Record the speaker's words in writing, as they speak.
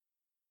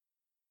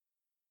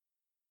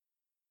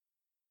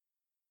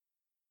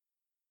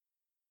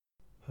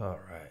All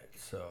right,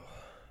 so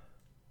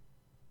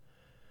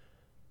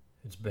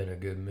it's been a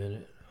good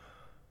minute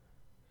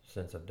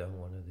since I've done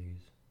one of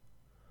these.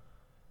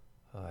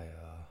 I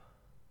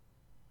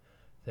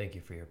thank you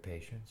for your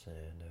patience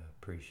and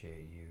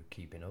appreciate you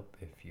keeping up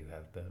if you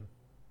have been.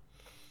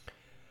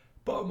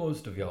 But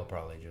most of y'all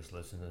probably just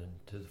listening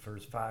to the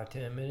first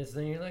 5-10 minutes,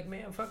 then you're like,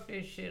 man, fuck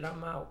this shit,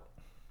 I'm out.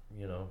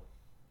 You know,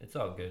 it's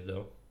all good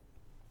though.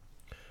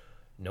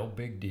 No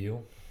big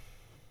deal.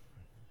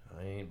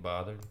 I ain't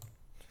bothered.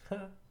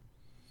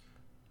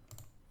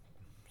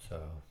 So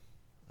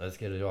let's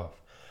get it off.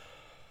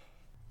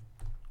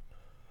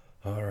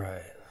 All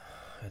right,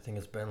 I think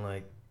it's been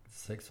like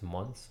 6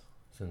 months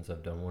since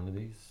I've done one of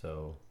these,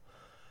 so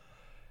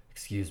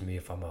excuse me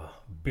if I'm a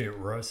bit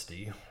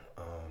rusty.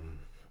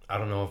 I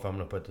don't know if I'm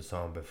gonna put this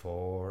on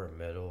before,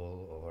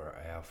 middle, or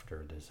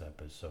after this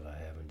episode. I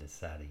haven't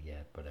decided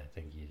yet, but I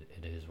think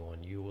it is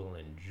one you will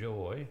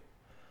enjoy.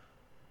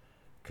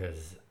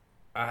 Because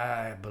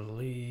I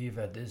believe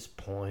at this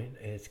point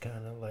it's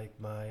kind of like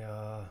my,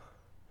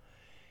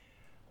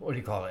 what do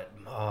you call it?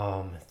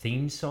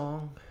 Theme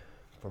song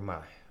for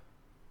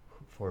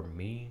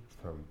me,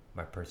 for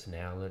my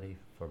personality,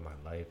 for my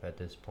life at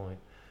this point.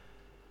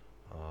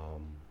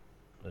 Um,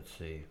 let's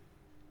see.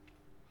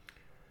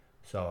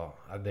 So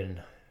I've been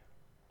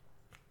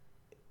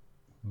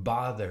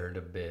bothered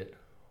a bit.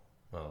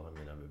 Well, I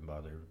mean, I've been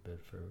bothered a bit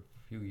for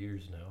a few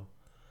years now.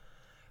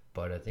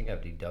 But I think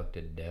I've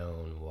deducted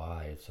down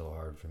why it's so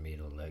hard for me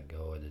to let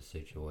go of the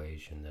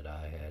situation that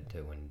I had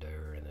to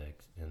endure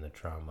and the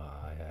trauma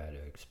I had to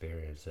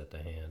experience at the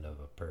hand of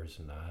a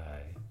person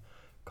I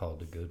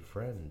called a good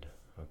friend.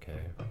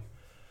 Okay.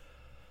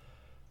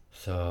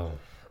 So,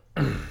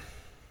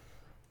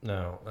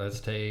 now let's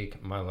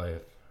take my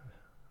life,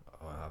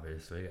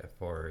 obviously,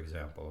 for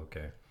example.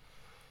 Okay.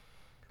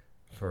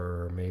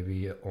 For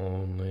maybe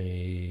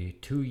only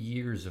 2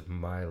 years of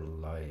my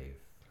life,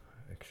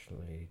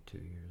 actually 2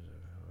 years,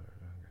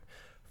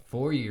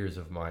 4 years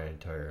of my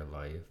entire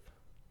life,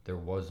 there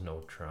was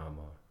no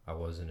trauma. I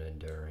wasn't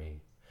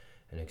enduring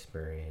and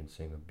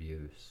experiencing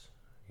abuse,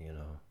 you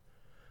know,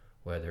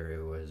 whether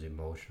it was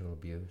emotional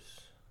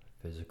abuse,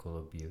 physical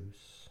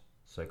abuse,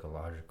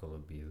 psychological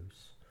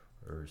abuse,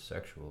 or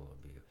sexual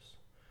abuse.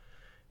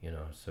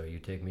 So you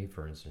take me,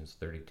 for instance,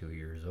 32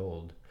 years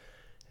old,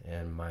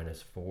 and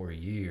minus 4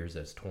 years,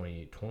 that's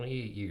 28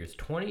 years.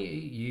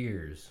 28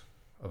 years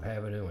of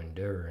having to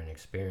endure and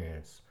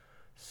experience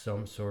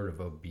some sort of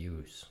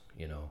abuse,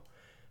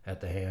 at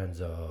the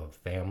hands of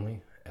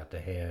family, at the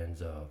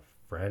hands of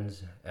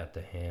friends, at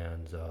the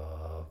hands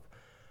of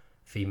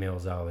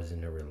females I was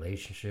in a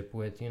relationship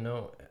with,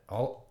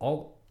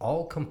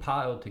 all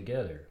compiled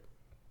together.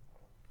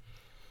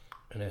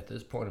 And at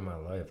this point in my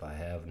life, I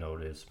have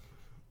noticed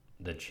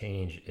the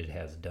change it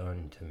has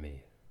done to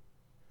me.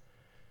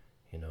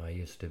 I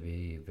used to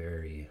be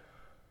very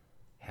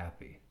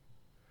happy.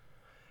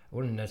 I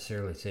wouldn't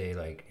necessarily say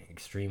like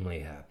extremely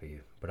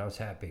happy, but I was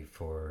happy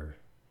for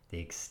the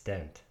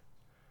extent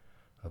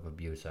of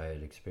abuse I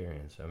had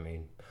experienced. I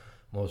mean,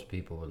 most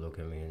people would look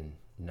at me and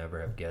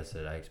never have guessed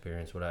that I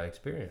experienced what I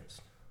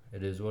experienced.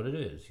 It is what it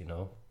is.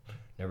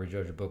 Never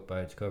judge a book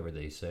by its cover,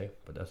 they say,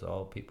 but that's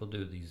all people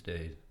do these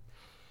days.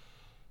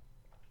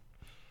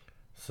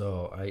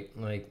 So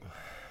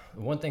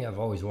one thing I've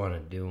always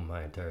wanted to do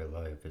my entire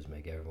life is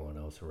make everyone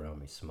else around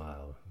me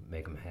smile,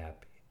 make them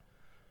happy,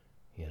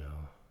 you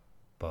know.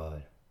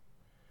 But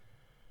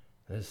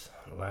this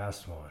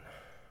last one,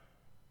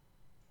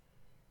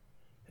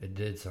 it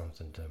did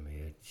something to me.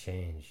 It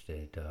changed.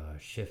 It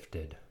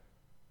shifted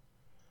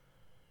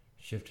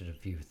a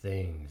few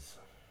things.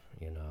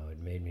 It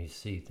made me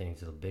see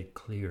things a bit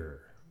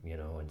clearer.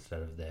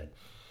 Instead of that,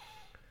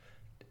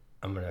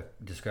 I'm gonna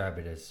describe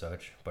it as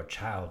such, but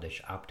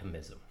childish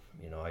optimism.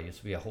 I used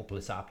to be a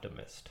hopeless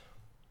optimist,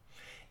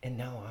 and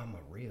now I'm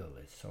a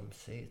realist. Some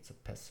say it's a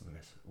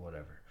pessimist,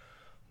 whatever.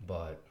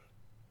 But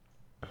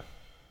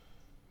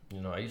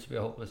I used to be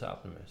a hopeless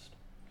optimist.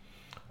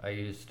 I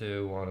used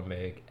to want to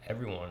make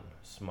everyone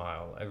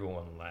smile,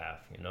 everyone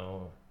laugh,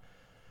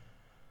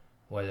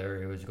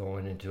 whether it was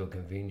going into a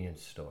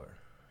convenience store.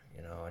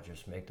 I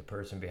just make the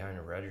person behind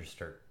the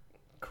register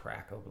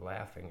crack up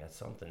laughing at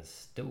something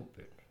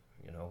stupid.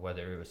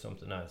 Whether it was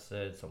something I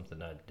said,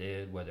 something I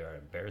did, whether I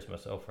embarrassed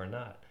myself or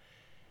not.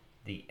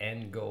 The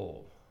end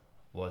goal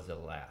was a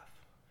laugh,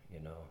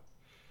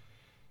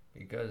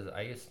 because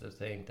I used to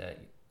think that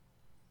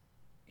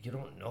you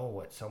don't know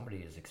what somebody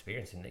is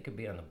experiencing. They could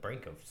be on the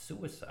brink of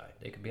suicide.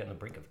 They could be on the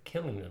brink of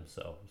killing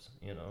themselves.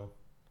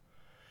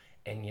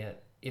 And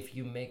yet, if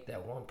you make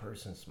that one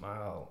person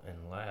smile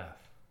and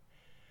laugh,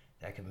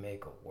 that can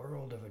make a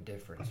world of a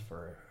difference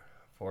for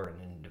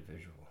an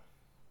individual,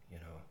 you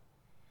know.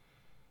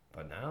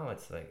 But now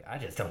it's like I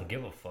just don't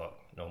give a fuck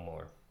no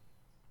more.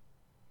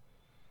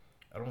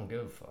 I don't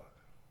give a fuck,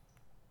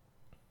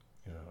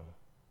 you know.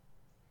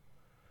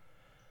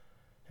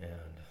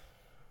 And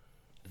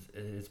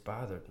it's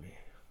bothered me.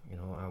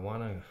 I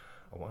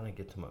wanna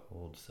get to my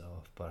old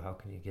self, but how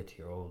can you get to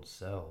your old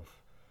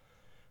self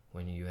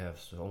when you have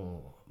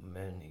so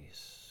many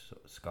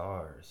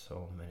scars,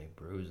 so many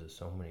bruises,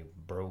 so many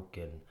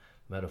broken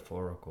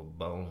metaphorical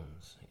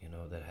bones,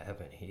 that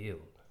haven't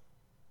healed.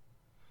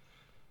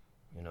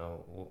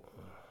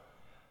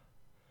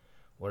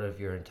 What if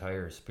your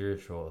entire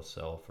spiritual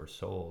self or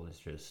soul is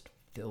just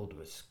filled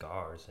with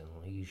scars and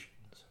lesions?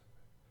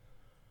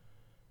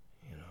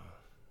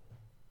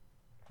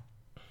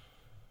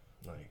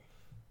 Like,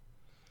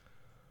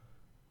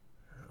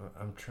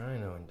 I'm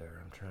trying to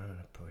endure, I'm trying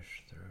to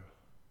push through.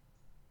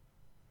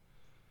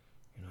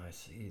 I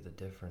see the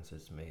difference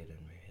it's made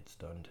in me, it's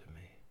done to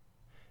me.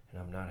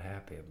 And I'm not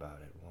happy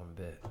about it one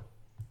bit.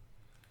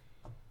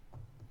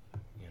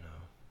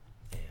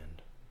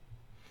 And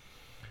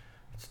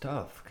it's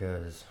tough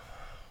because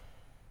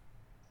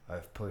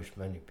I've pushed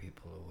many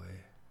people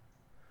away.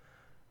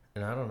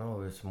 And I don't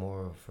know if it's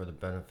more for the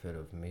benefit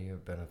of me or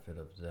benefit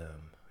of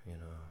them,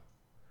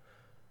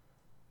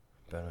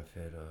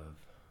 benefit of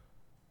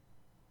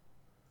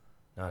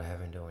not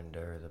having to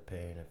endure the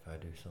pain if I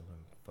do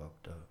something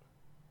fucked up.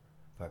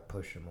 If I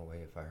push them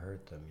away, if I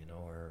hurt them,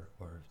 or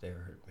if they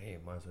hurt me,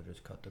 might as well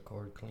just cut the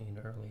cord clean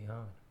early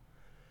on,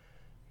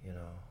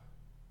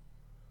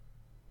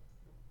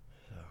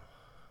 So,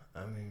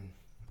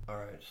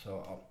 alright,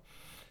 so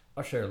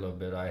I'll share a little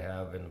bit I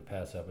have in the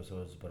past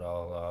episodes, but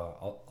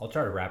I'll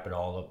try to wrap it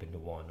all up into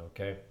one,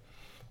 okay?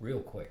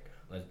 Real quick.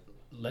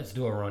 Let's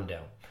do a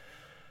rundown.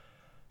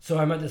 So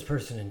I met this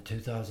person in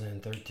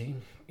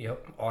 2013.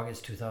 Yep,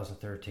 August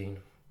 2013.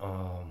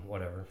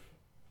 Whatever.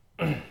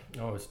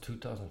 No, it was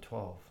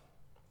 2012.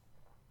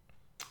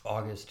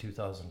 August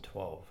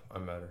 2012, I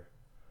met her.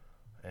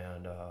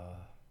 And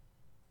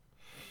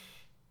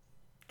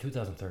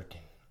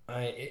 2013.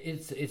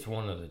 It's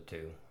one of the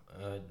two.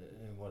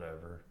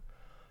 Whatever.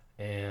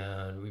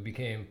 And we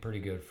became pretty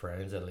good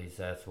friends, at least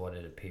that's what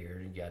it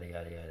appeared. Yada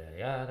yada yada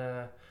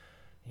yada.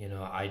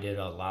 I did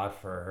a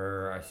lot for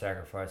her. I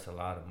sacrificed a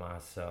lot of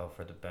myself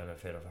for the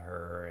benefit of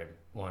her and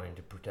wanting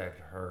to protect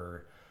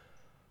her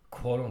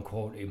quote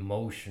unquote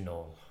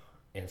emotional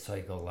and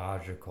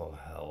psychological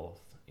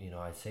health.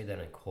 I say that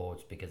in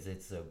quotes because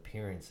it's the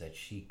appearance that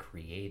she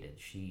created.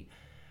 She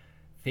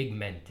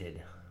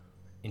figmented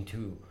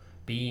into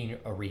being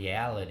a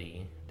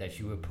reality that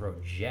she would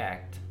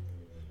project,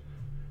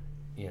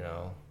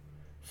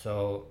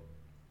 So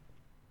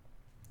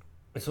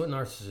it's what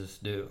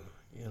narcissists do,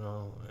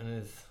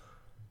 and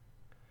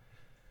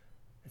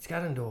it's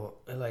got into,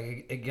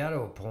 it got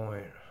to a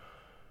point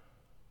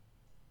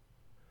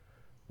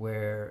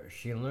where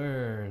she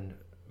learned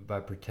by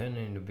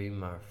pretending to be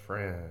my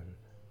friend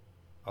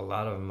a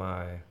lot of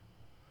my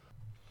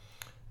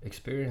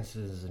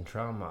experiences and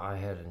trauma I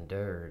had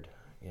endured,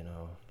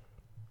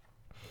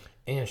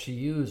 and she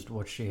used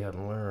what she had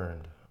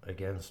learned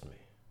against me,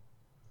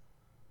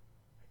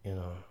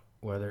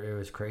 whether it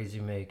was crazy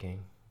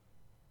making,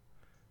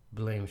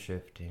 blame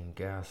shifting,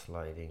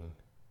 gaslighting,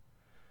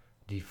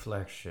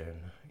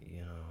 deflection,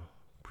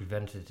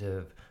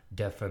 preventative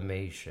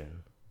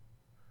defamation,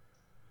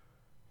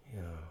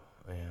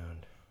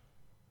 and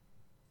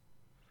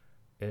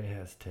it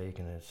has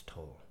taken its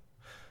toll.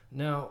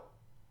 Now,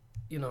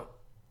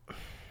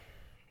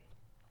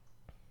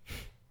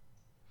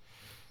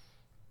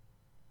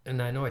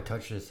 and I know I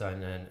touched this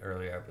on an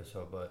earlier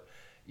episode, but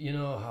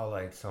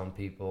how some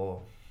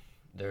people,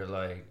 they're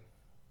like,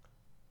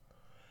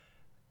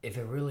 if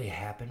it really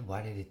happened,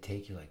 why did it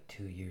take you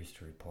 2 years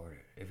to report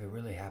it? If it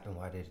really happened,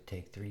 why did it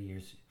take 3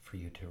 years for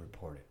you to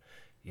report it?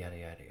 Yada,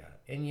 yada, yada.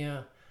 And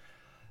yeah,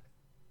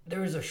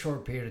 there was a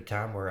short period of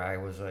time where I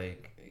was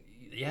like,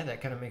 yeah,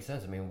 that kind of makes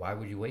sense. Why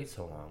would you wait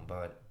so long?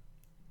 But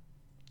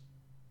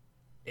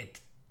it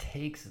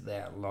takes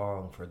that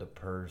long for the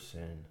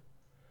person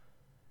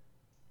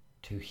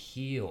to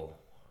heal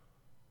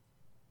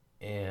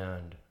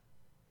and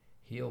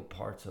heal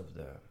parts of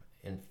them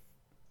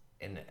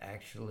and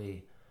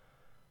actually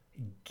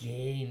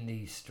gain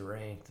the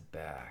strength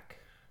back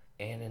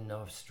and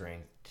enough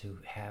strength to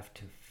have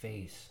to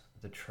face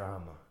the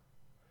trauma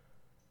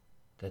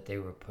that they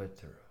were put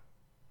through.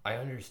 I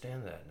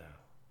understand that now.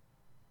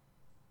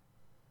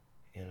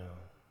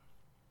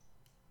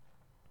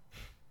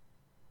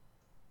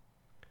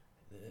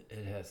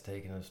 It has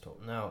taken its toll.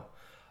 Now,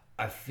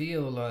 I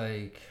feel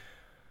like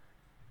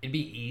it'd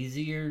be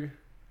easier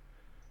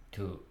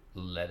to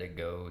let it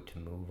go, to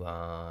move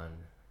on,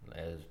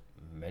 as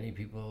many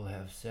people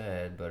have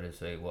said, but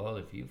it's like, well,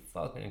 if you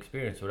fucking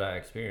experienced what I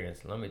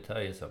experienced, let me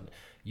tell you something.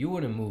 You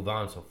wouldn't move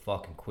on so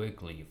fucking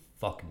quickly, you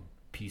fucking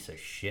piece of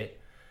shit.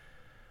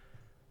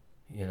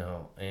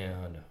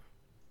 And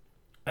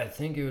I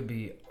think it would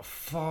be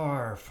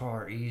far,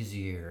 far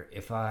easier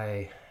if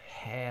I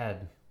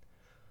had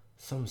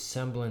some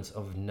semblance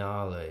of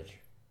knowledge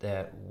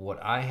that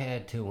what I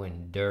had to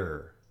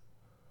endure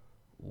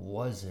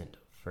wasn't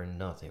for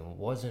nothing,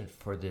 wasn't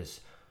for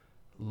this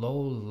low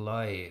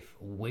life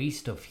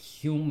waste of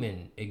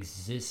human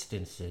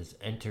existence's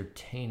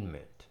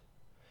entertainment,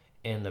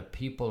 and the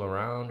people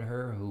around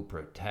her who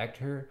protect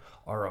her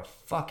are a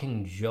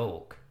fucking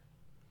joke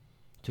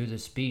to the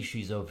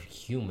species of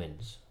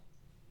humans.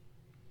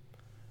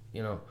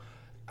 You know,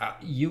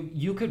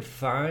 you could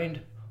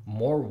find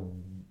more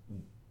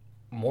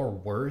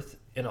worth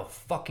in a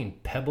fucking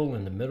pebble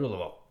in the middle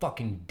of a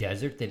fucking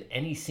desert than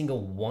any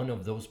single one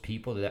of those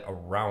people that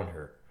around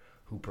her,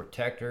 who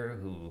protect her,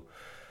 who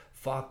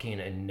fucking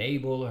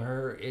enable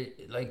her.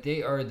 Like,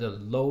 they are the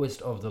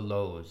lowest of the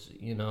lows,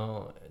 you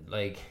know?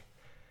 Like,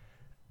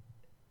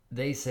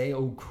 they say,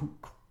 oh,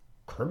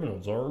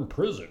 criminals are in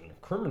prison,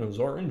 criminals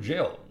are in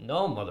jail.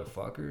 No,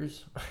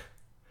 motherfuckers.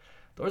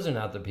 Those are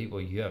not the people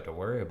you have to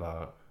worry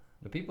about.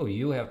 The people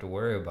you have to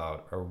worry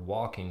about are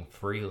walking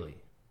freely,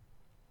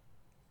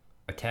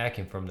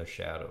 attacking from the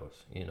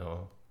shadows, you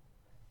know?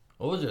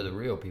 Those are the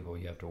real people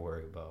you have to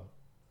worry about.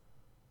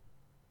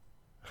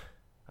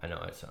 I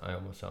know, I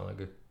almost sound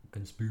like a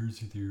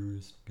conspiracy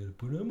theorist. Gotta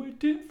put on my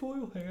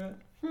tinfoil hat.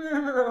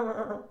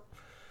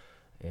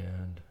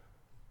 And,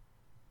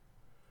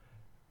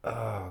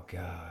 oh,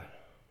 God.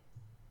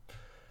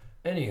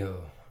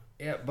 Anywho,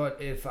 yeah,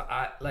 but if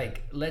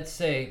let's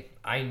say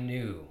I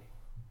knew,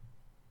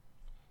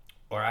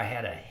 or I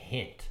had a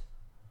hint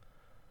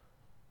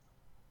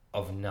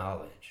of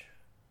knowledge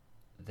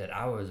that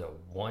I was a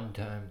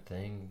one-time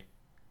thing,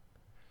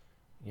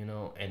 you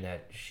know, and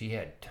that she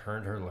had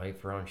turned her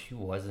life around. She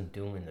wasn't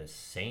doing the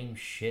same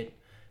shit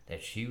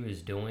that she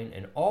was doing,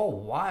 and all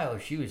while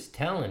she was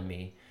telling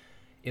me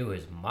it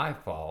was my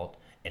fault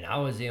and I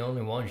was the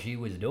only one she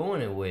was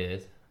doing it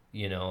with,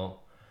 you know,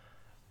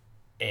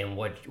 and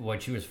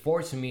what she was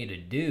forcing me to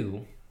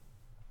do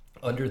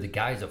under the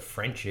guise of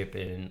friendship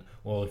and,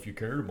 well, if you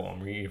cared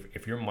about me,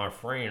 if you're my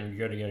friend,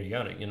 yada yada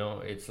yada, you know.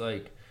 It's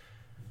like,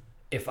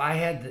 if I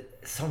had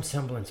some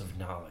semblance of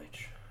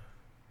knowledge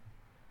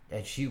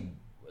that she,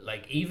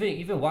 like,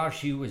 even while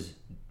she was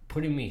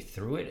putting me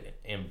through it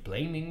and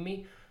blaming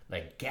me,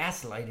 like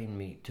gaslighting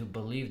me to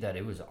believe that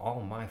it was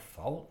all my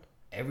fault,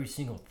 every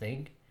single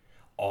thing,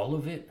 all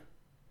of it,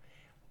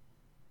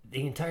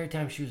 the entire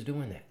time she was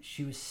doing that,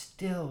 she was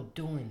still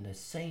doing the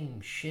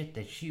same shit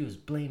that she was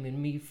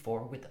blaming me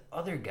for with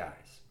other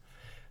guys.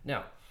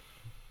 Now,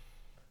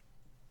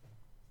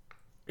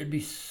 it'd be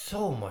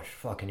so much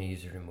fucking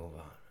easier to move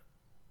on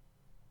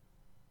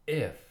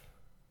if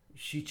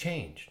she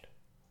changed,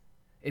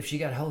 if she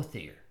got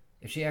healthier,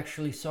 if she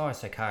actually saw a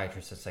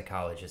psychiatrist, a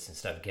psychologist,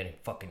 instead of getting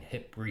fucking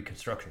hip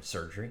reconstruction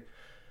surgery,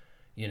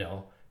 you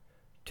know,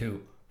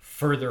 to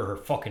further her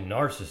fucking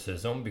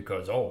narcissism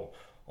because, I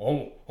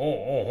want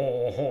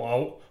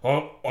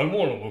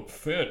to look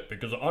fit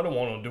because I don't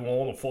want to do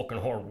all the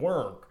fucking hard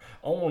work.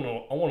 I want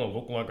to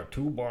look like a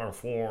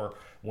 2x4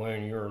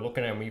 when you're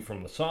looking at me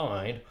from the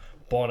side,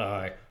 but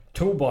I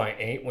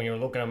 2x8 when you're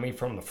looking at me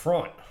from the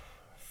front.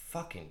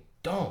 Fucking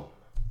dumb,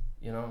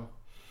 you know?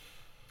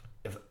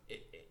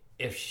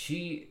 If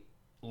she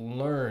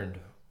learned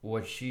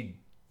what she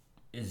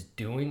is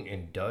doing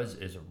and does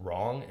is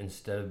wrong,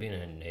 instead of being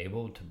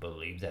enabled to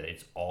believe that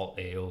it's all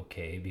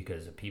A-okay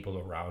because the people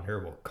around her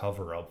will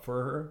cover up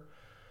for her,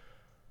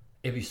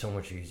 it'd be so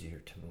much easier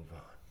to move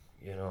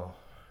on, you know?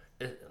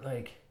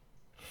 Like,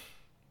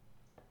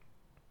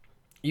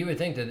 you would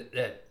think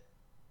that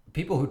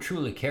people who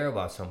truly care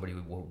about somebody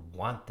would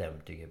want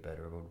them to get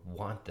better, would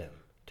want them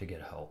to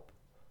get help,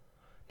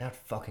 not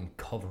fucking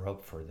cover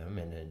up for them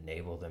and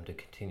enable them to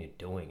continue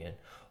doing it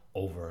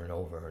over and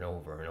over and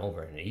over and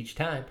over. And each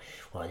time,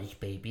 well, this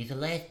baby's the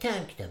last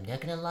time because I'm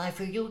not going to lie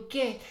for you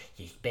again.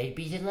 This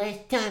baby's the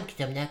last time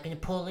because I'm not going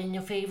to pull in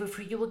a favor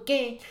for you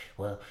again.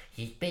 Well,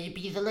 this better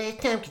be the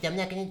last time because I'm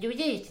not going to do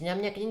this and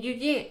I'm not going to do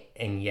that.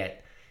 And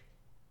yet,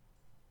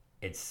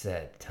 it's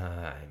said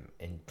time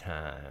and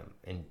time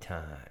and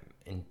time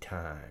and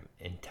time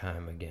and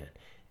time again.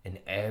 And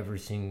every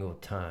single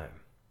time,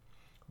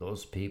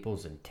 those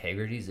people's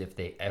integrities, if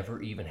they ever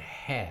even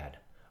had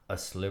a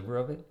sliver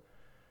of it,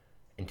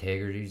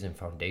 integrities and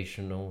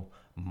foundational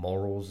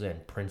morals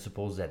and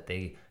principles that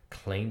they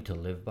claim to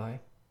live by,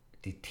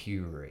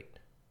 deteriorate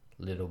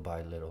little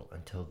by little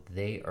until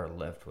they are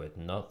left with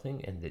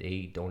nothing and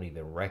they don't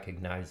even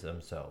recognize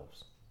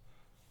themselves,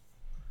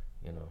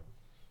 you know.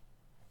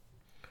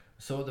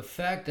 So the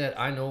fact that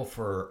I know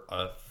for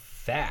a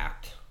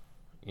fact,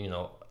 you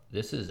know,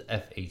 this is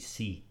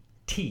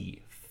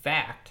F-A-C-T,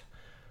 fact,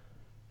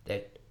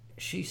 that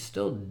she's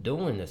still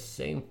doing the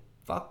same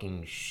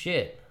fucking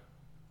shit,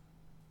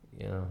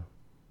 you know.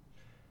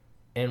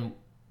 And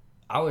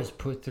I was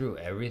put through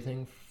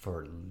everything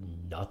for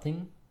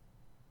nothing.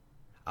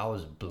 I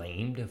was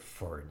blamed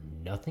for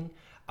nothing.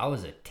 I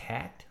was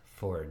attacked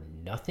for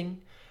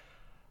nothing.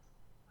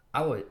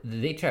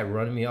 They tried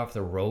running me off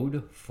the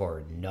road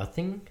for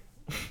nothing.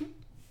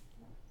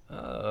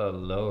 Oh,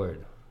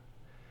 Lord.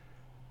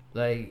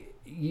 Like,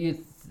 you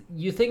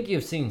think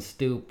you've seen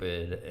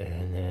stupid,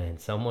 and then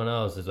someone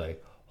else is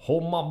like,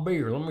 hold my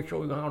beer, let me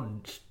show you how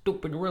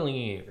stupid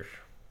really is.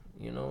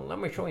 You know, let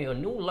me show you a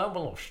new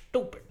level of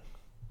stupid.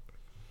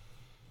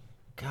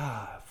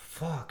 God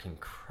fucking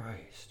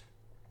Christ.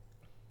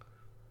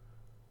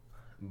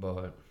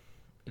 But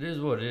it is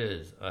what it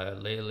is.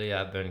 Lately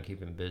I've been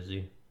keeping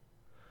busy.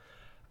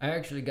 I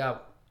actually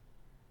got,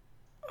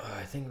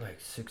 I think, like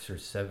 6 or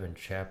 7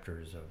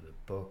 chapters of the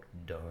book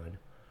done.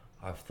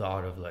 I've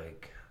thought of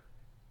like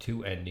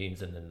 2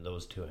 endings, and then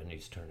those 2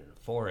 endings turn into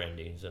 4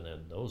 endings, and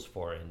then those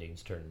 4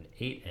 endings turn into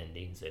 8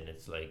 endings, and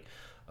it's like,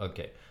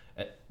 okay,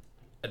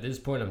 at this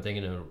point, I'm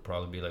thinking it'll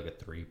probably be like a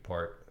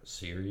 3-part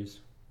series.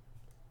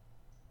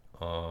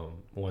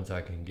 Once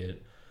I can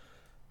get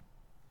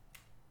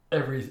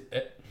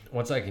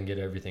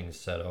everything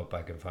set up,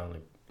 I can finally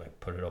like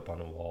put it up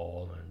on a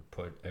wall and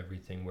put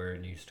everything where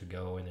it needs to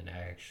go, and then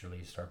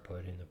actually start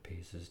putting the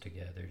pieces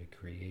together to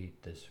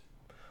create this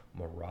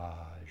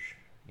mirage.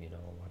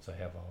 Once I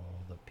have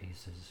all the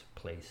pieces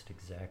placed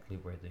exactly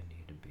where they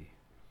need to be.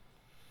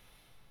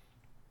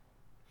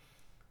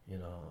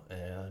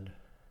 And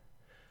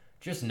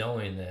just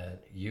knowing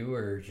that you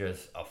are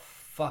just a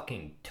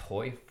fucking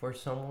toy for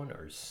someone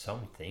or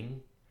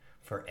something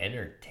for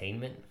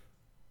entertainment.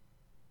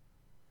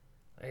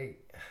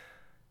 Like,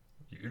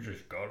 you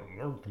just gotta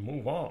learn to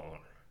move on.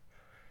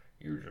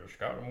 You just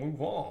gotta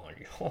move on.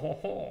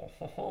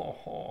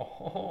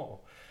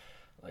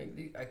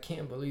 Like, I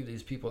can't believe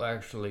these people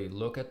actually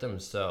look at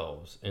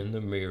themselves in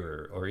the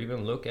mirror or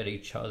even look at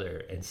each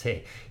other and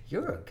say,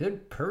 you're a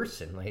good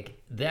person.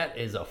 Like, that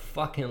is a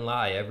fucking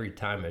lie every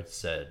time it's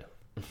said.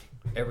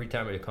 Every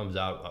time it comes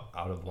out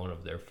of one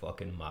of their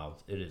fucking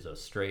mouths, it is a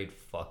straight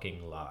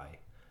fucking lie.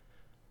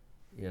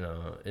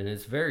 And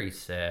it's very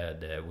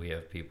sad that we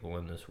have people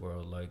in this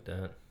world like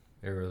that.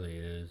 It really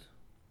is.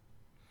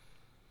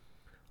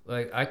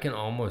 Like, I can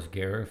almost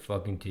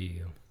guarantee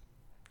you,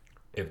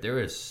 if there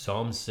is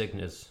some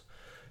sickness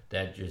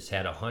that just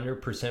had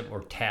 100%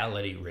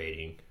 mortality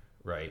rating,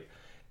 right,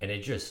 and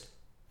it just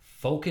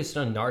focused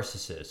on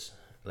narcissists,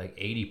 like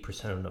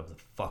 80% of the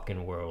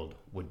fucking world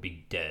would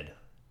be dead.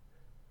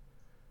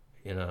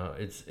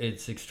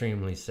 It's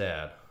extremely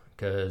sad,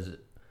 because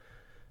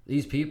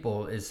these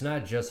people, it's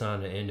not just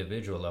on an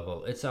individual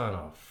level, it's on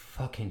a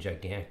fucking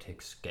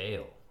gigantic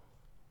scale.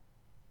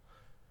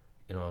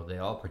 They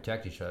all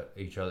protect each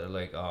other.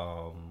 Like,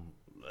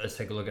 let's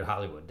take a look at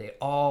Hollywood. They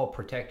all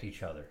protect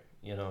each other.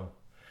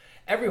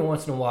 Every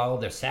once in a while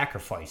they'll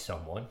sacrifice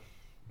someone.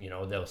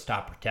 They'll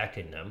stop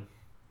protecting them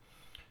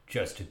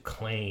just to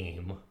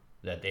claim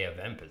that they have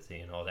empathy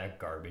and all that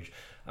garbage.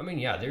 I mean,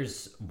 yeah,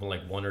 there's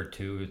like 1 or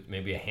 2,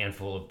 maybe a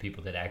handful of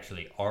people that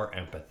actually are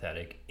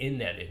empathetic in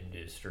that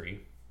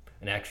industry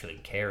and actually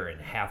care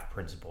and have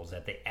principles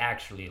that they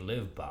actually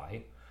live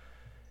by,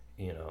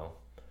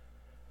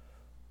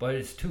 But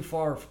it's too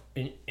far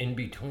in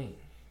between,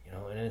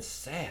 and it's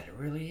sad. It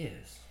really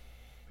is.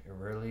 It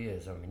really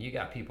is. I mean, you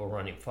got people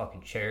running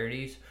fucking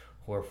charities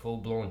who are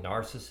full-blown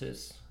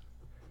narcissists.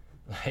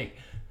 Like,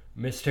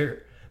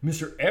 Mr.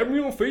 Add me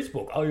on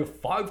Facebook. I have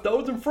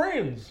 5,000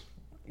 friends.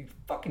 You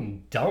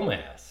fucking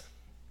dumbass.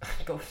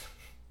 Goes,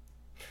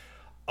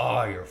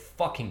 oh, you're a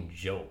fucking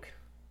joke.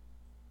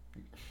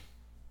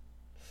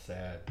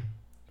 Sad.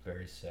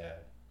 Very sad.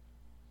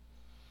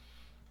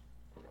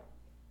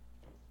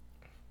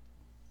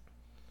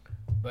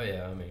 But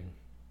yeah, I mean,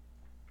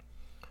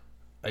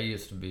 I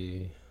used to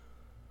be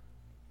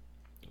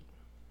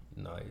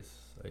nice.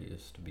 I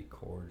used to be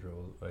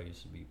cordial. I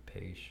used to be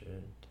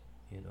patient.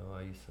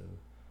 I used to...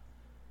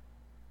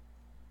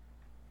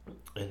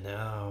 And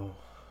now,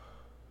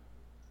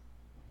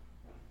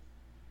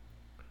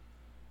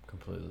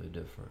 completely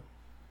different.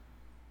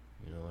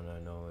 And I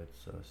know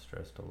it's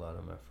stressed a lot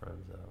of my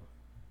friends out.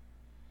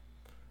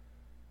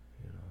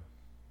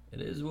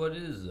 It is what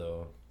it is,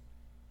 though.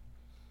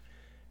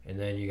 And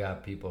then you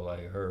got people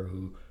like her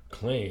who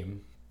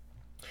claim,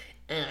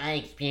 I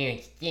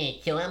experienced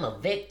this, so I'm a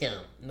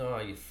victim. No,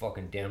 you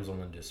fucking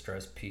damsel in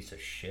distress piece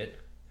of shit.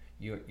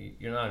 You're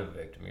not a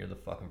victim. You're the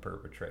fucking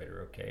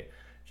perpetrator, okay?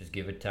 Just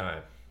give it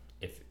time.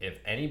 If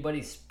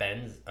anybody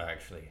spends...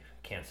 Actually,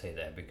 can't say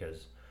that,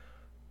 because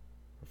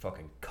a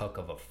fucking cuck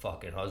of a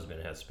fucking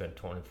husband has spent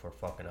 24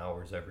 fucking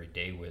hours every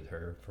day with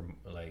her for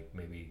like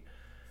maybe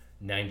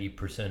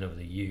 90% of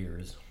the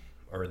years,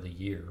 or the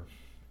year,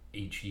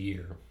 each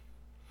year.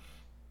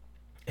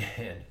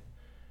 And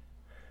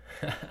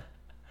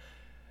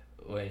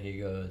when he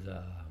goes,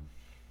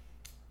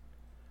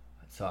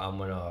 so I'm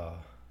gonna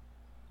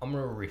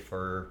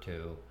refer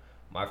to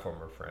my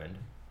former friend,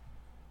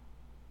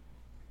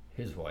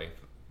 his wife,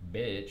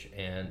 bitch,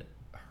 and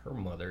her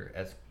mother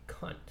as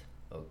cunt.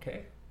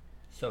 Okay,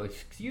 so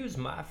excuse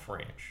my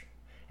French.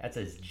 That's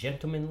as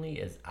gentlemanly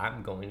as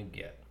I'm going to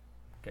get.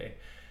 Okay,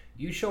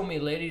 you show me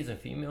ladies and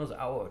females,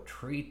 I will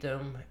treat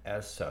them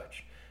as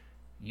such.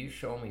 You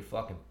show me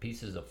fucking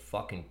pieces of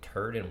fucking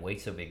turd and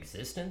waste of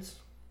existence,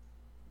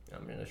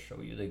 I'm going to show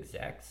you the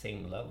exact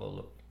same level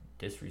of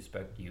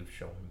disrespect you've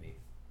shown me.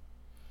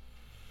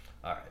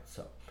 Alright,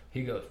 so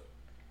he goes,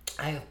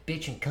 I have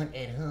bitch and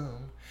cunt at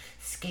home,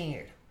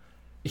 scared.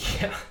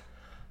 Yeah.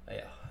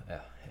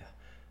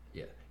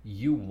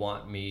 You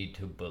want me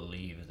to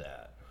believe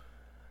that.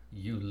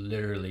 You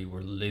literally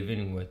were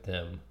living with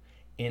them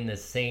in the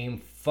same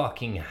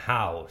fucking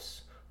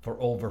house for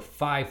over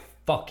 5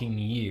 fucking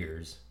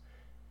years.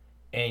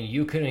 And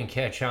you couldn't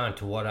catch on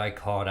to what I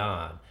caught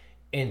on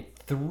in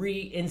 3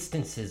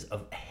 instances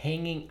of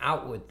hanging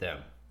out with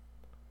them,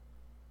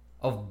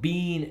 of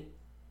being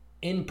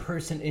in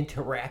person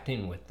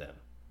interacting with them.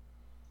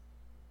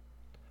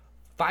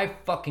 5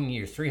 fucking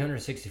years,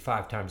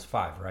 365 times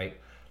 5, right?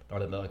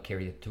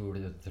 Carry it to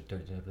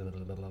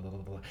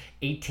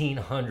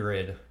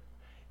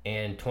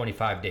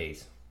 1,825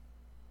 days.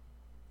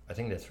 I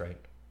think that's right.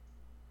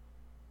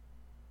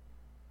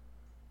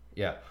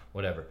 Yeah,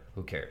 whatever.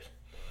 Who cares?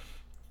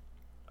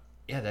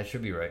 Yeah, that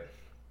should be right.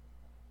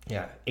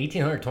 Yeah,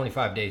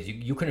 1,825 days.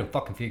 You couldn't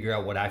fucking figure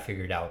out what I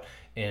figured out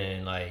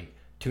in like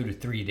 2 to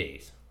 3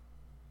 days.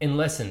 In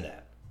less than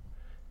that.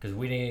 Because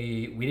we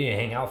didn't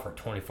hang out for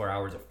 24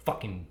 hours a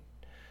fucking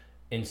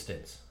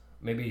instance.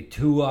 Maybe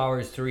 2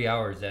 hours, 3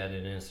 hours at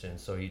an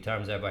instance. So you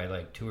times that by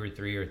like 2 or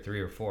 3 or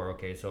 3 or 4.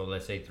 Okay, so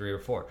let's say 3 or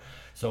 4.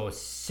 So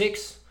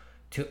 6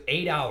 to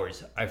 8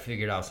 hours I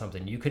figured out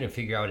something. You couldn't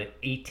figure out in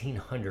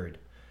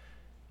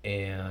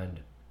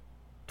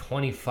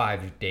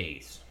 1,825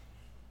 days.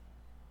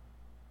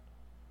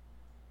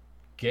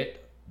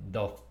 Get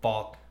the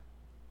fuck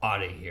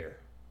out of here.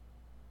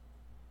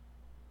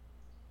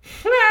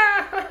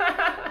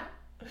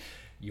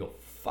 You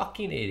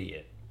fucking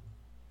idiot.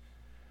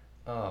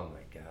 Oh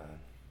my god.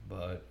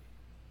 But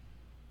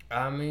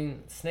I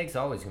mean, snake's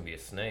always gonna be a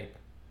snake.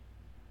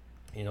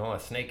 You know, a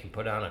snake can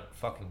put on a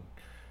fucking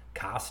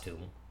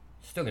costume.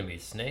 Still gonna be a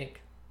snake.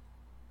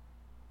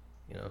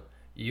 You know,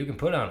 you can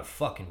put on a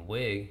fucking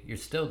wig. You're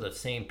still the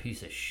same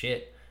piece of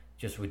shit,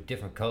 just with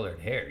different colored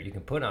hair. You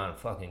can put on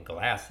fucking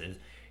glasses.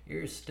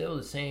 You're still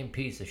the same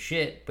piece of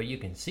shit, but you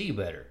can see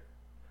better,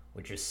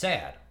 which is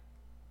sad.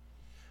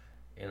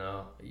 You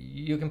know,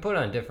 you can put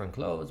on different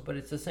clothes, but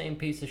it's the same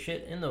piece of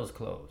shit in those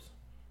clothes.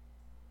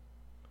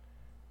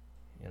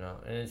 You know,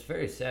 and it's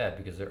very sad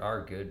because there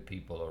are good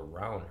people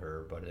around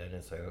her, but then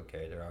it's like,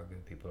 okay, there are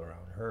good people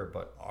around her,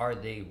 but are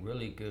they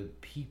really good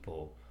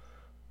people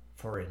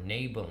for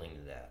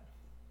enabling that?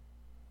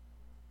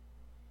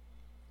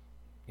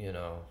 You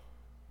know,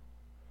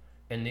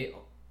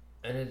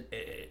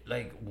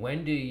 like,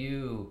 when do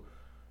you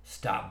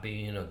stop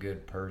being a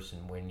good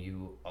person? When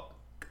you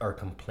are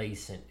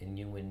complacent and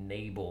you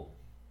enable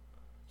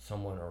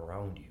someone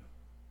around you.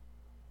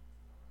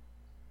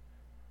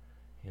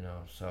 You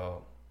know,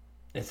 so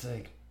it's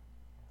like,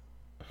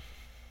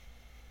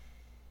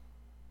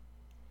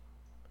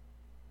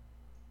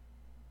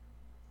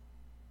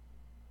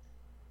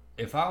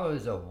 if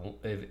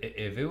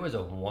it was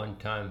a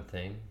one-time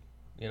thing,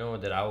 you know,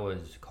 that I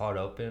was caught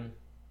up in,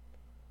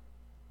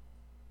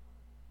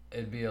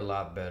 it'd be a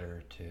lot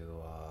better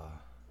to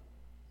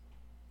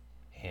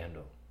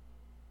handle.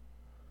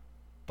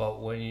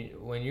 But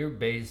when you're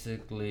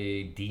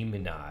basically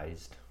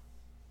demonized,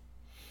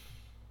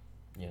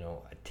 you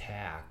know,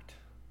 attacked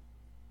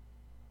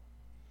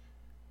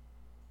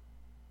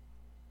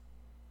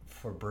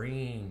for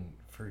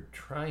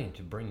trying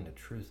to bring the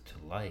truth to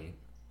light,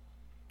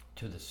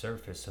 to the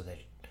surface, so that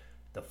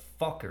the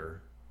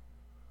fucker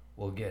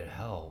will get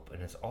help,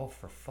 and it's all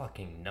for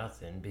fucking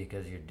nothing,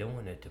 because you're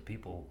doing it to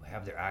people who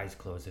have their eyes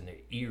closed and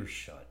their ears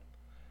shut.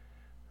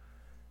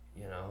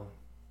 You know?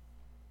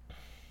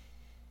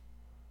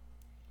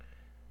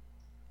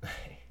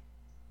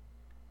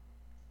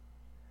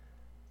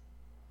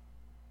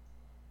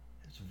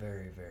 It's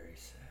very, very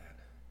sad.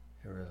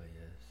 It really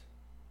is.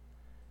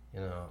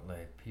 You know,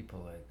 like, people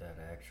like that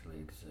actually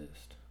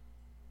exist.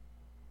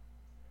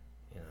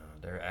 You know,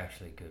 there are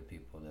actually good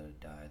people that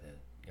die that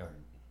are,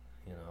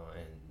 you know,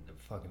 and the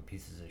fucking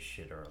pieces of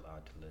shit are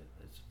allowed to live.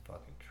 It's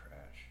fucking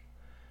trash.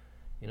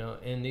 You know,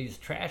 and these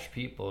trash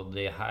people,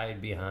 they hide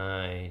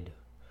behind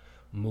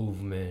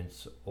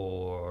movements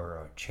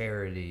or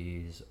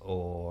charities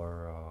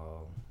or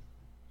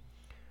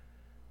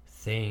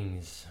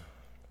things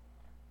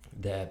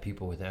that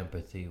people with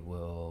empathy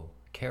will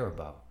care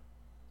about.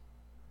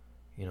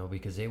 You know,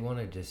 because they want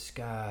to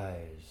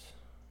disguise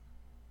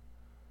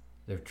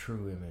their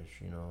true image,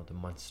 you know, the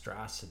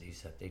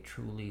monstrosities that they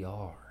truly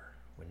are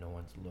when no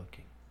one's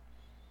looking.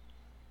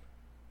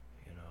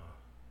 You know.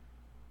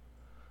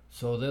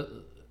 So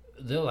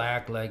they'll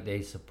act like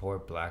they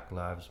support Black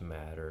Lives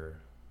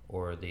Matter,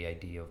 or the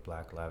idea of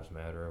Black Lives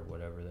Matter, or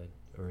whatever,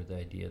 or the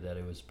idea that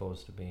it was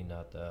supposed to be,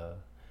 not the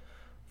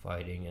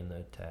fighting and the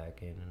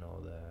attacking and all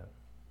that.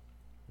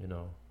 You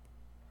know.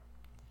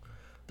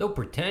 They'll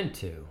pretend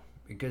to,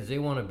 because they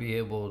want to be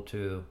able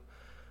to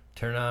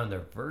turn on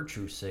their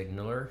virtue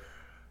signaler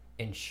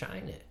and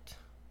shine it.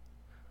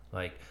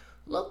 Like,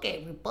 look,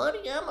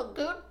 everybody, I'm a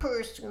good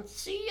person.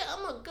 See,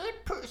 I'm a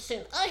good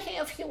person. I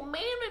have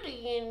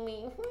humanity in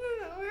me.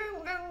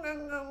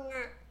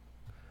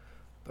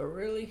 But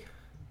really,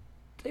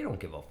 they don't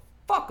give a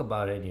fuck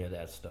about any of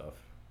that stuff.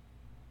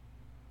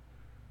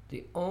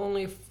 The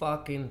only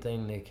fucking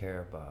thing they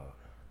care about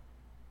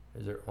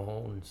is their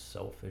own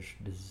selfish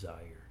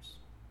desires.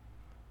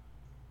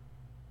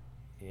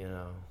 You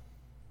know?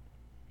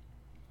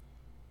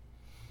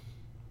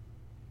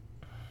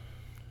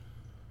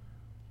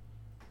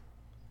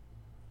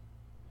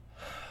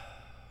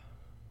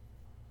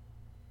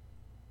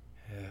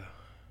 Yeah.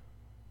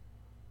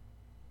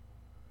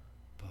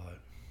 But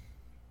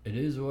it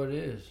is what it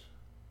is.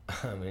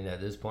 I mean, at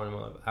this point in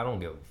my life, I don't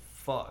give a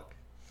fuck.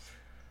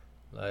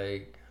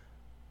 Like,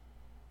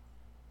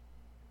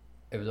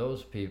 if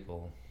those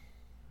people,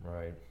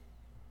 right,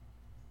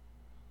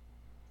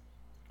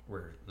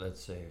 were,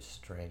 let's say,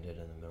 stranded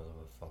in the middle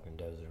of a fucking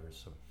desert or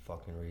some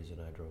fucking reason,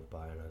 I drove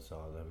by and I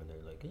saw them and they're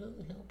like,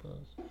 oh, help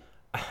us.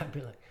 I'd be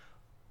like,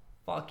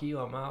 fuck you,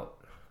 I'm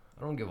out.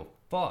 I don't give a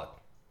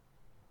fuck.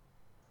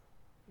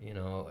 You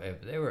know,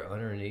 if they were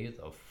underneath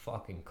a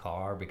fucking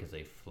car because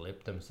they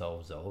flipped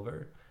themselves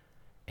over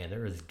and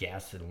there was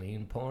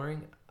gasoline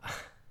pouring,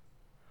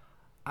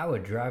 I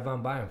would drive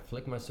on by and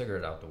flick my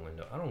cigarette out the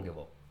window. I don't give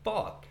a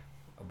fuck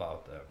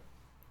about them.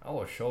 I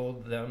will show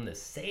them the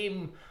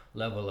same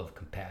level of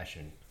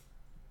compassion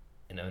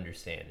and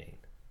understanding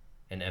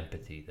and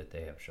empathy that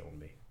they have shown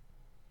me.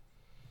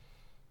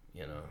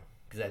 You know,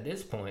 because at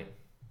this point,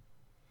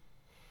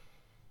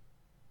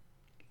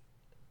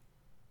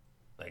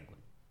 like,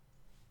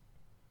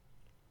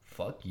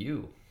 fuck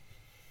you.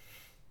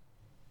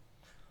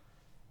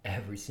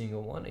 Every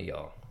single one of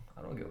y'all.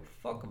 I don't give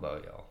a fuck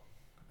about y'all.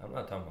 I'm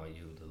not talking about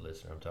you, the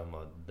listener. I'm talking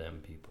about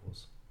them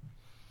peoples.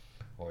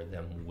 Or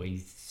them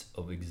wastes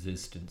of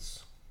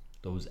existence.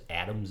 Those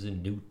atoms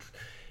and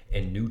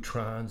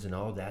neutrons and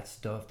all that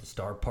stuff, the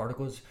star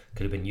particles,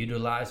 could have been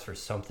utilized for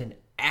something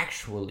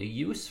actually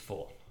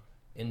useful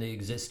in the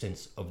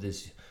existence of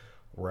this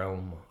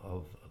realm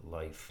of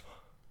life.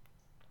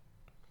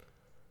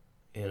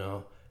 You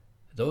know,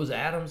 those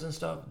atoms and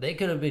stuff, they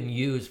could have been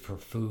used for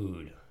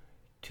food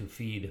to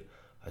feed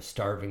a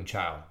starving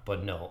child.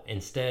 But no,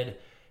 instead,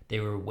 they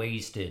were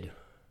wasted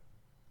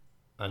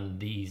on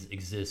these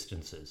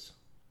existences.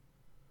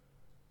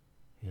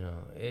 You know,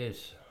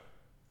 it's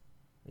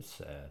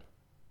sad.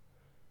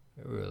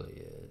 It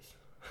really is.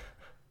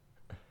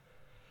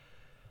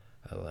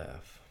 I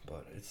laugh,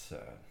 but it's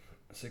sad.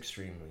 It's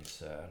extremely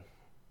sad.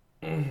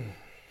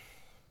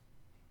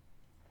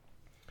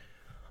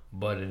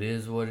 But it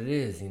is what it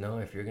is, you know.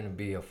 If you're gonna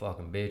be a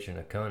fucking bitch and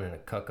a cunt and a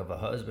cuck of a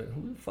husband,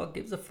 who the fuck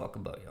gives a fuck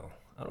about y'all?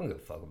 I don't give a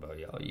fuck about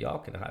y'all. Y'all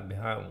can hide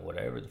behind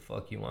whatever the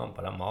fuck you want,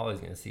 but I'm always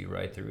gonna see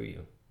right through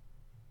you.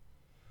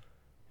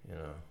 You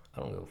know, I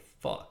don't give a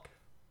fuck.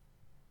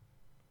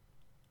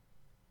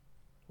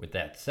 With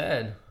that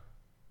said,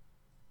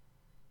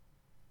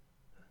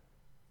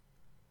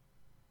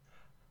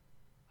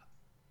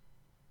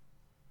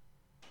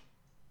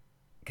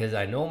 because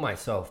I know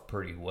myself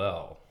pretty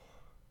well,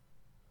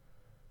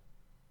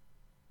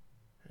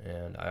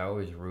 and I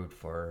always root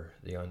for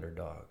the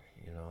underdog,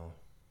 you know.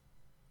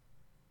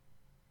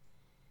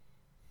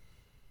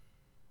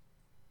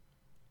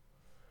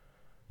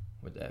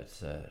 With that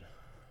said,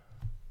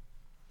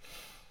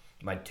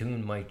 my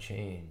tune might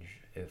change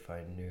if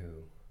I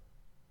knew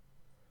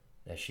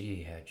that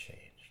she had changed.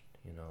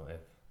 You know,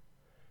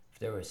 if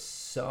there was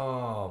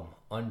some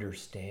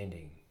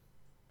understanding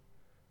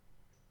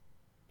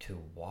to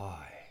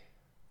why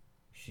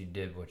she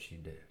did what she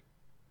did,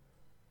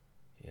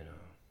 you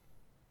know,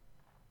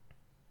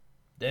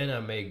 then I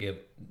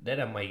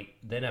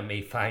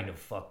may find a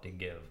fuck to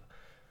give,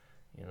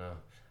 you know.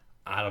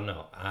 I don't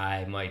know.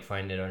 I might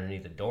find it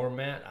underneath a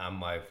doormat. I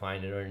might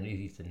find it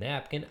underneath a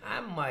napkin. I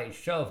might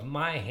shove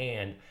my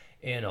hand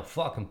in a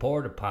fucking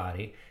porta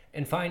potty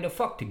and find a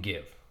fuck to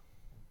give.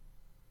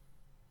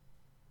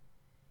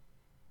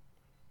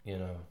 You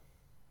know?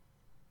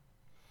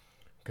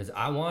 Because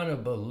I want to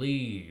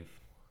believe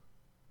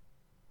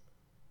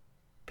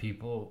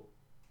people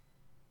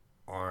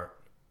aren't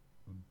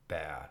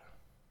bad.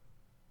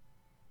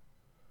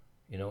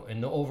 You know, in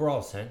the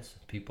overall sense,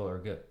 people are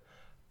good.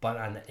 But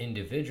on the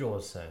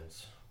individual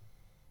sense,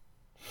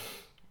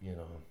 you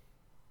know,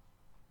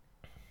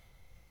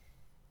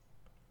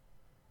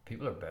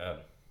 people are bad.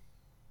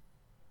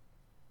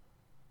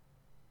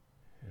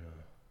 You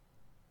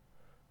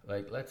know,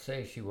 like, let's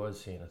say she was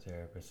seeing a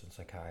therapist and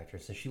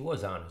psychiatrist and she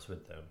was honest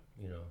with them,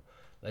 you know.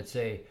 Let's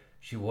say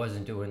she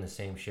wasn't doing the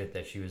same shit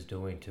that she was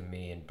doing to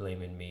me and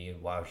blaming me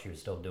while she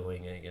was still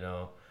doing it, you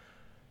know,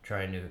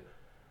 trying to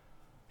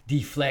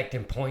deflect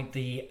and point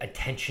the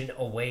attention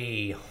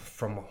away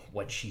from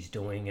what she's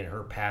doing and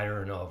her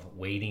pattern of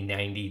waiting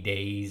 90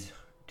 days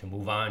to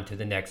move on to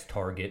the next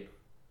target.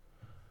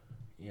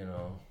 You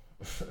know,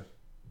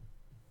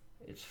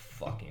 it's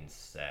fucking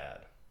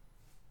sad.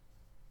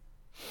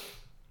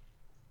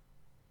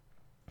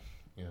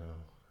 You know,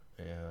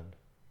 and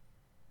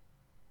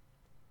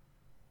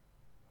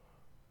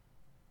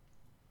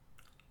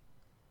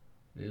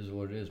it is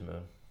what it is,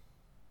 man.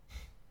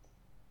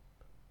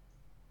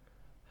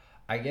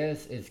 I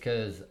guess it's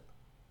because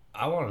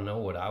I want to know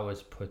what I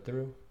was put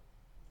through,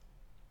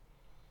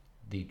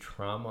 the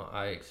trauma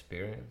I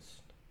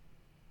experienced,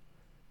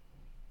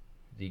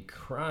 the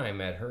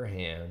crime at her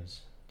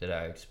hands that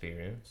I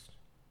experienced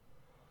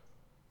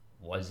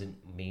wasn't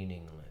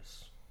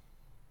meaningless.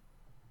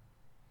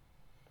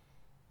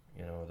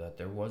 You know, that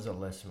there was a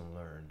lesson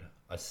learned,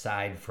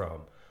 aside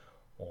from,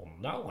 well,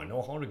 now I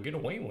know how to get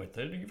away with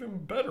it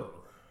even better,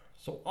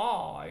 so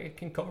I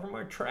can cover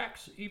my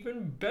tracks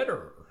even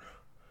better.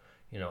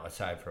 You know,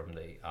 aside from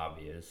the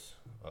obvious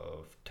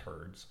of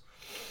turds.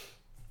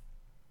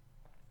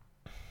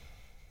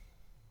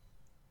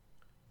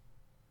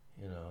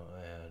 You know,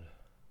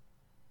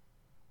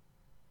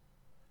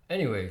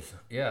 Anyways,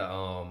 yeah,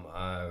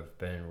 I've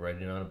been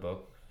writing on a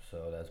book,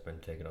 so that's been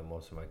taking up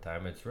most of my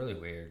time. It's really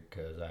weird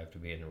because I have to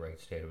be in the right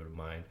state of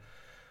mind.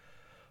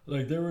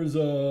 Like there was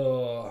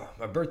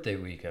my birthday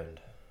weekend.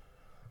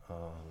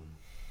 Um,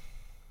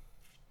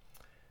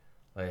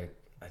 like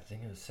I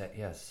think it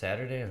was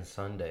Saturday and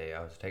Sunday.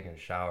 I was taking a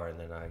shower and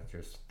then I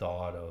just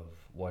thought of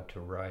what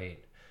to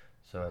write.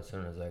 So as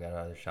soon as I got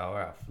out of the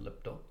shower, I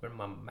flipped open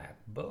my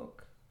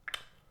MacBook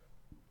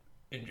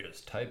and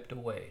just typed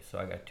away. So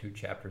I got 2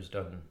 chapters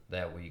done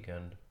that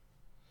weekend.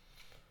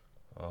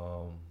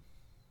 Um,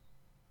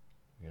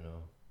 you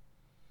know,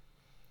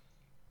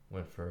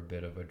 went for a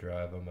bit of a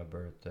drive on my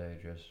birthday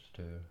just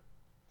to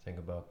think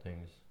about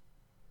things.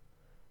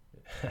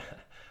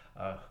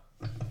 uh,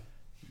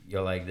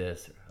 you're like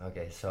this.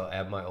 Okay, so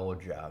at my old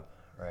job,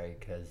 right?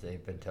 Because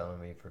they've been telling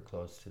me for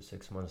close to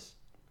 6 months,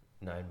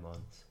 9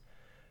 months,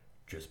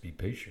 just be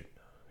patient.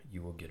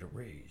 You will get a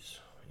raise.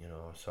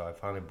 So I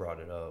finally brought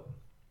it up.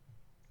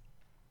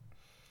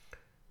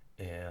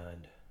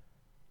 And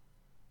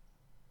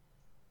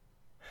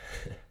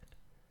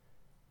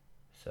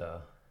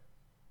so,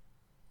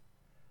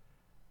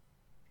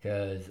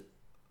 because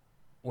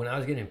when I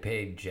was getting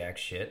paid jack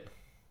shit,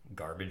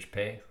 garbage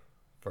pay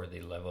for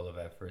the level of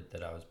effort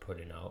that I was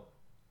putting out,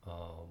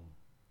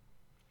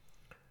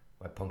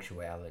 my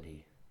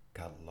punctuality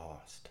got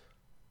lost.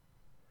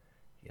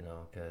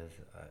 Because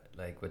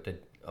like with the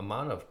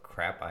amount of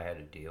crap I had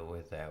to deal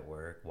with at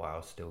work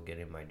while still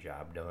getting my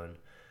job done,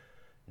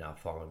 not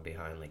falling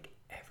behind like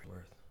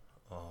everywhere.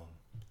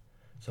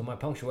 So my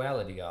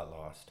punctuality got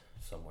lost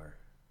somewhere.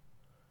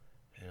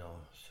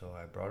 So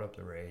I brought up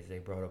the raise. They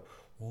brought up,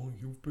 oh,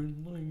 you've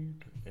been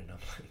late. And I'm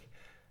like,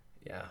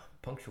 yeah,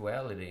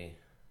 punctuality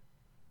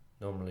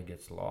normally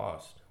gets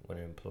lost when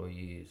an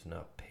employee is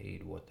not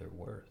paid what they're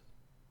worth.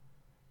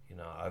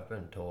 I've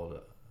been told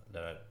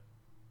that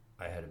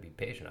I had to be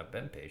patient. I've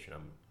been patient.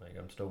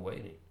 I'm still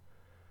waiting.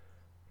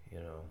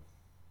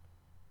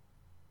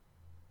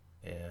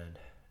 And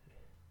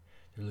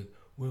they're like,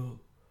 well,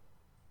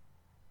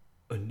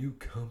 a new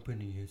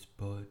company has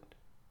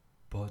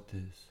bought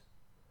this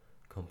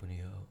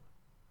company out.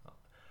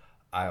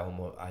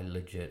 I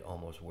legit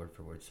almost word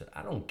for word said,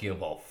 I don't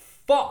give a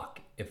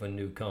fuck if a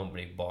new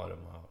company bought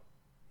them out.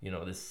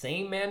 The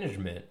same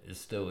management is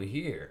still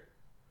here.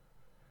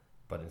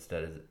 But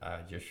instead,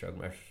 I just shrugged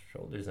my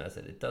shoulders and I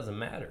said, it doesn't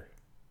matter.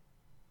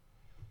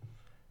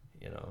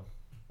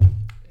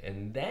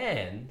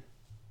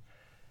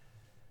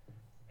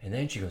 And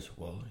then she goes,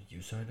 well,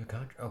 you signed a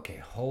contract. Okay,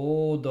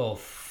 hold the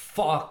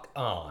fuck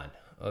on.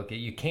 Okay,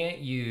 you can't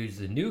use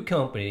the new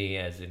company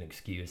as an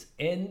excuse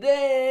and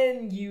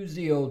then use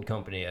the old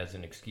company as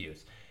an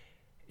excuse.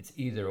 It's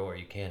either or.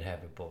 You can't have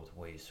it both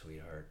ways,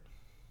 sweetheart.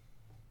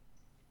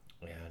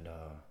 And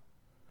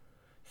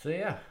so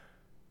yeah,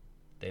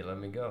 they let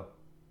me go.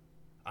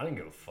 I didn't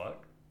give a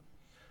fuck.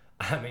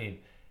 I mean,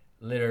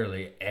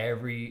 literally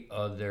every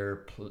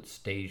other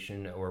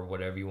station or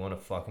whatever you want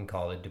to fucking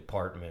call it,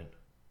 department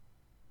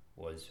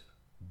was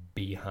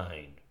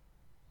behind.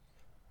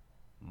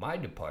 My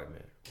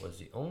department was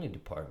the only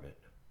department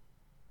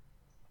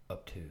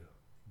up to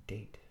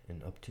date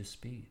and up to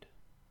speed.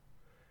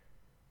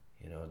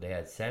 They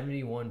had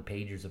 71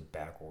 pages of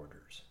back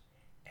orders,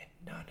 and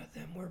none of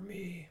them were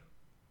me.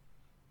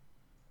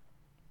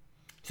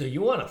 So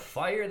you want to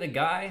fire the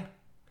guy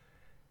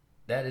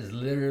that is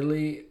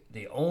literally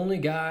the only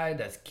guy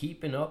that's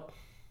keeping up,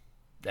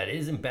 that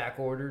isn't back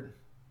ordered,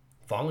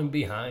 falling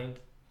behind?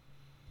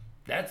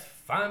 That's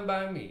fine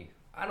by me.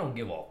 I don't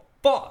give a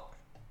fuck.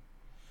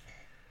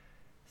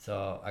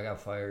 So I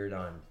got fired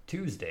on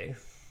Tuesday,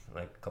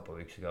 like a couple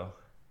weeks ago.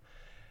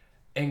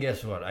 And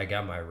guess what? I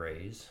got my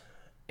raise.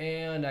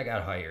 And I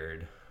got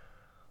hired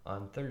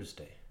on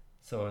Thursday.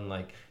 So in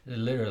like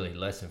literally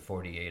less than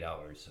 48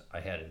 hours, I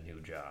had a new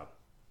job.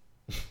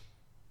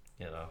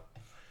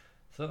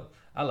 So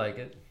I like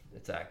it.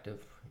 It's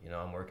active.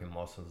 I'm working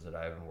muscles that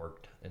I haven't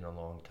worked in a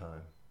long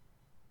time.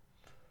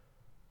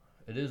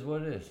 It is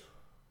what it is.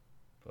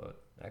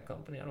 But that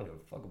company, I don't give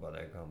a fuck about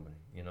that company.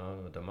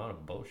 With the amount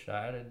of bullshit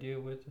I had to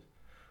deal with,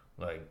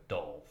 like,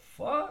 the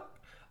fuck?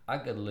 I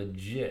could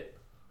legit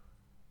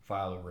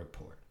file a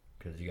report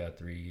because you got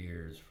 3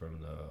 years from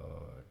the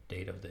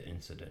date of the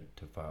incident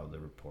to file the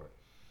report.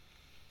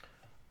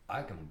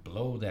 I can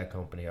blow that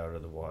company out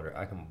of the water.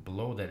 I can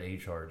blow that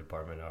HR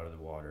department out of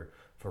the water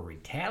for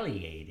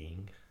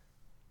retaliating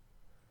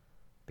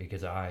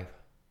because I've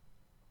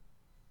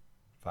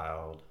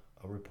filed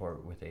a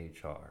report with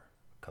HR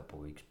a couple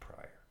weeks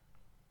prior.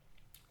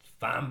 It's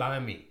fine by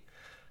me.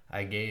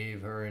 I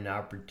gave her an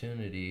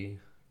opportunity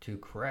to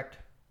correct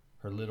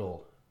her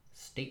little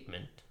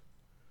statement.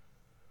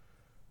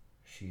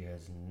 She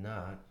has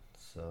not,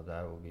 so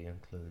that will be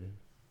included.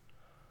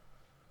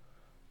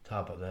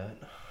 Top of that,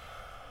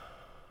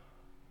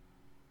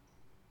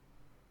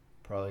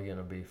 probably going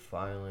to be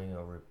filing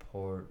a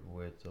report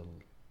with the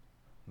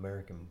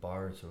American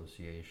Bar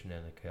Association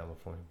and the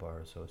California Bar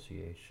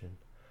Association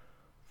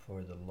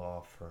for the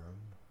law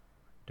firm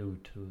due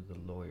to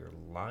the lawyer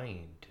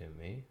lying to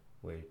me,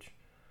 which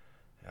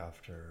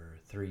after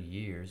 3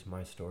 years,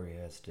 my story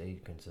has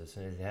stayed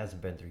consistent. It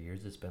hasn't been 3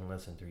 years, it's been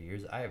less than 3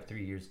 years. I have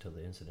 3 years till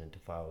the incident to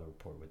file a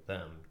report with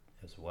them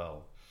as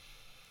well.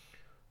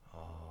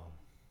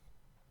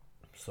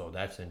 So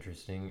that's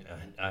interesting.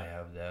 I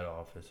have that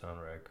office on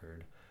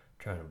record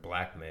trying to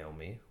blackmail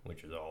me,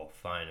 which is all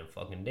fine and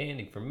fucking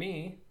dandy for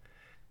me,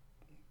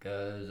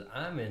 because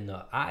I'm in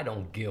the I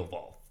don't give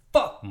a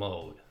fuck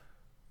mode.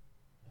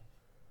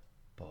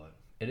 But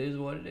it is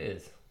what it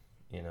is,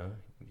 you know.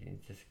 You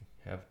just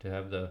have to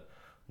have the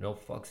no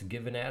fucks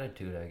given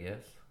attitude, I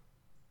guess.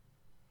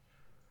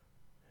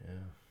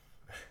 Yeah.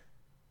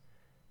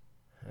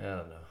 I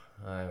don't know.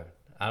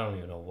 I don't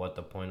even know what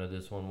the point of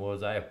this one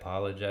was. I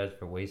apologize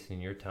for wasting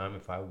your time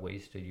if I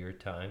wasted your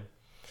time.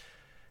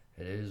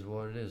 It is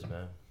what it is,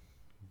 man.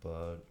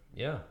 But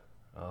yeah,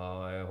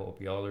 I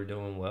hope y'all are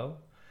doing well.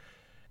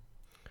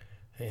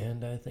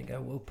 And I think I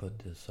will put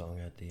this song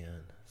at the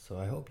end. So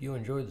I hope you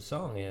enjoyed the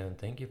song, and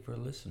thank you for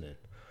listening.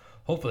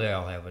 Hopefully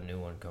I'll have a new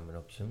one coming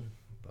up soon.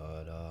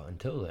 But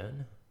until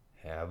then,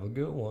 have a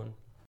good one.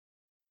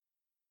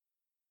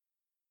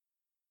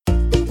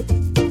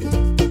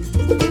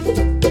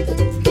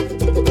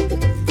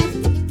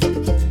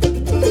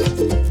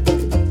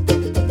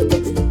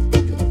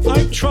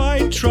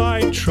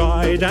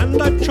 Tried,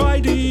 and I've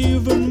tried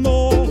even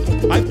more.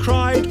 I've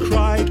cried,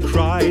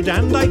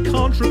 and I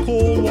can't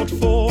recall what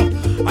for.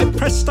 I've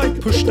pressed, I've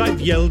pushed,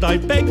 I've yelled, I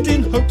begged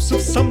in hopes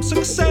of some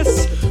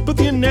success. But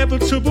the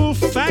inevitable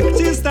fact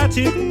is that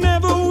it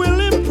never will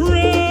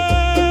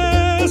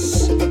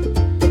impress.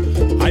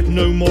 I've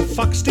no more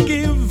fucks to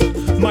give,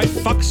 my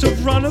fucks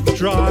have runneth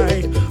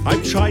dry.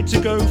 I've tried to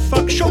go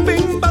fuck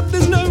shopping, but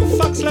there's no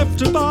fucks left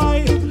to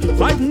buy.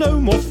 I've no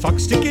more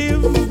fucks to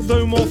give,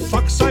 though more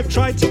fucks I've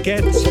tried to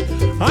get.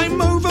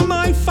 I'm over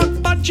my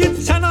fuck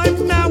budget and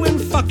I'm now in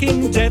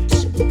fucking debt.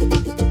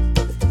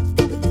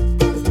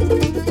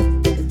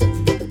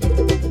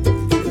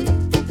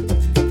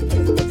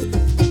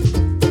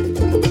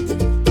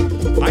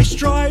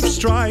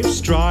 I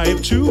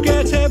strive to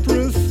get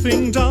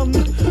everything done.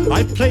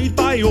 I've played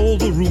by all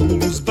the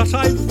rules, but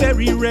I've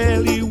very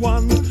rarely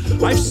won.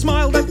 I've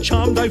smiled, I've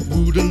charmed, I've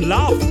wooed and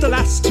laughed,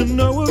 alas to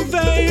no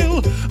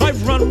avail.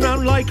 I've run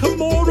round like a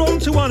moron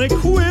to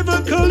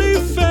unequivocally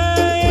fail.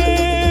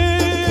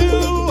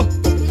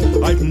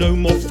 I've no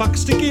more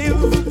fucks to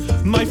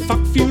give, my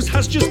fuck fuse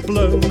has just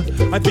blown.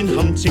 I've been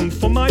hunting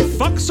for my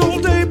fucks all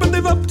day, but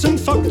they've upped and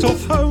fucked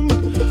off home.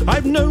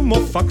 I've no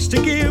more fucks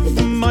to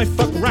give, my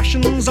fuck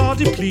rations are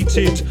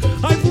depleted.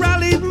 I've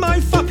rallied my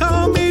fuck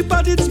army,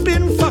 but it's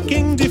been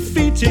fucking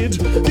defeated.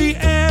 The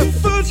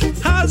effort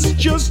has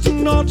just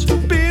not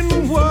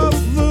been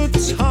worth the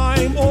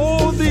time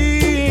or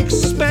the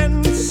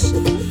expense.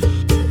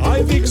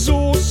 I've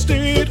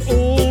exhausted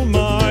all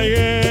my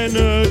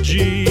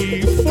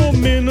energy for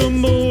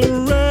minimal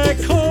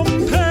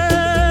recompense.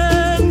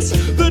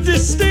 The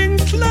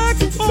distinct lack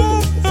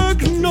of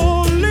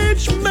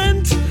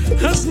acknowledgement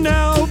has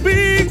now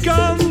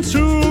begun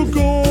to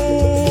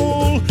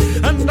gall,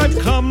 and I've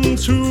come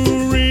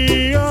to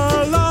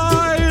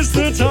realize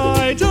that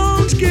I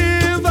don't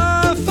give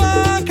a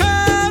fuck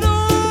at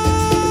all.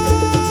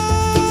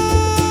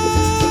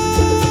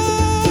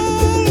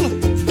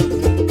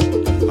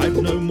 I've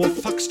no more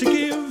fucks to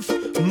give,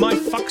 my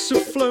fucks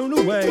have flown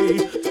away.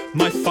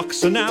 My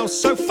fucks are now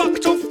so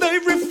fucked off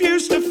they've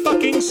refused to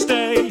fucking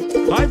stay.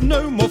 I've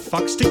no more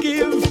fucks to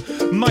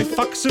give, my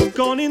fucks have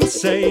gone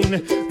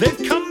insane.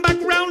 They've come back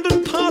round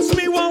and passed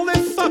me while they're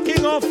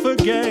fucking off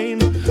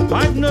again.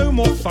 I've no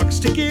more fucks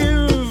to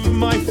give,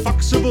 my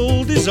fucks have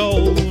all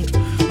dissolved.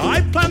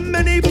 I plan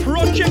many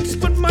projects,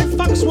 but my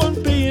fucks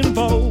won't be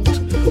involved.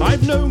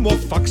 I've no more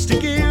fucks to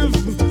give,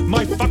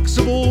 my fucks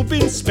have all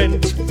been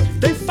spent.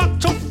 They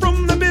fucked off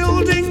from the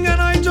building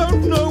and I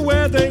don't know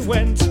where they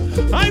went.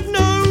 I've no